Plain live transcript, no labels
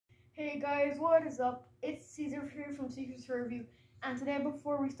Hey guys, what is up? It's Caesar here from Secrets to Review, and today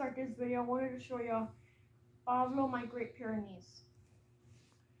before we start this video, I wanted to show y'all Pablo, my Great Pyrenees.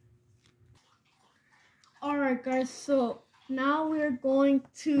 Alright guys, so now we're going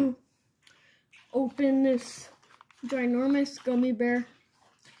to open this ginormous gummy bear.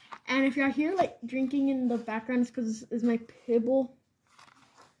 And if y'all hear like drinking in the background, it's because it's my pitbull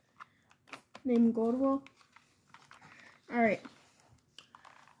named Gordo. Alright.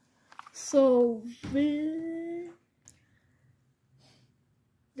 So this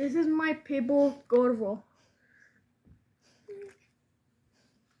is my pitbull Gordo.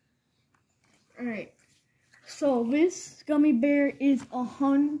 Alright. So this gummy bear is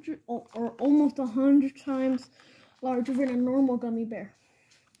 100 or almost 100 times larger than a normal gummy bear.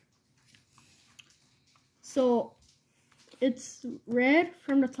 So it's red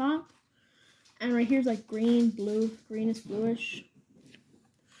from the top, and right here's like green, blue. Green is bluish.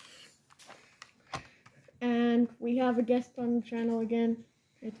 And we have a guest on the channel again.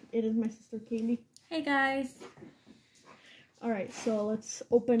 It is my sister Kaylee. Hey guys. Alright, so let's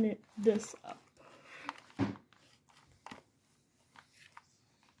open this up.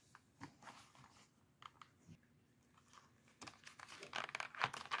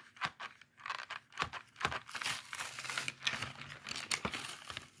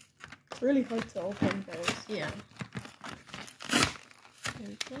 It's really hard to open those. Yeah. There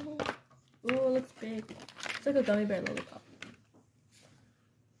we go. Ooh, it looks big. It's like a gummy bear lollipop.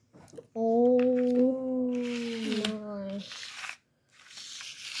 Oh my.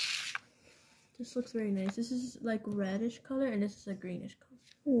 This looks very nice. This is like reddish color, and this is a greenish color.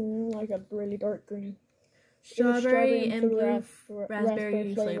 Like a really dark green. Strawberry and blue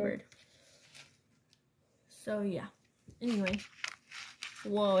raspberry flavored. So yeah. Anyway.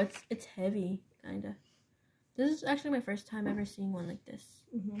 Whoa, it's heavy, kinda. This is actually my first time ever seeing one like this.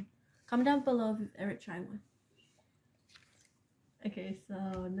 Comment down below if you've ever tried one. Okay, so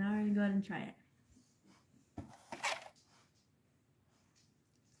now we're gonna go ahead and try it.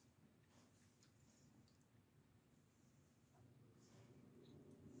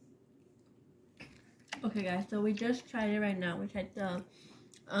 Okay guys, so we just tried it right now. We tried the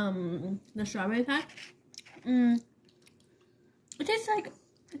strawberry pack. It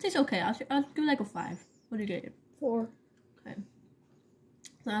tastes okay. I'll give it like a 5. What do you get? 4. Okay.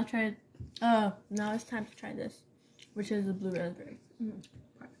 So I'll try it. Now it's time to try this, which is the blue raspberry.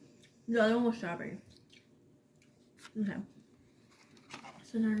 The other one was strawberry. Okay.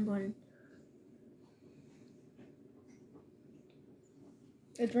 So now I'm going.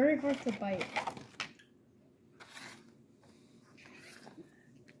 It's very hard to bite.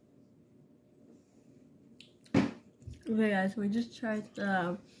 Okay guys, we just tried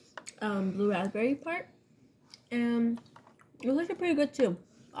the blue raspberry part, and it looks like pretty good too.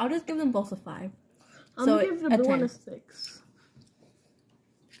 I'll just give them both a 5. I'm gonna give the blue one a 6.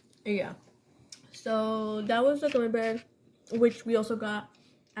 Yeah. So that was the gummy bear, which we also got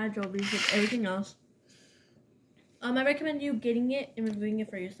at Joby's with everything else. I recommend you getting it and reviewing it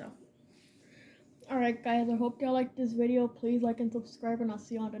for yourself. Alright guys, I hope y'all liked this video. Please like and subscribe, and I'll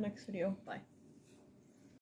see you on the next video. Bye.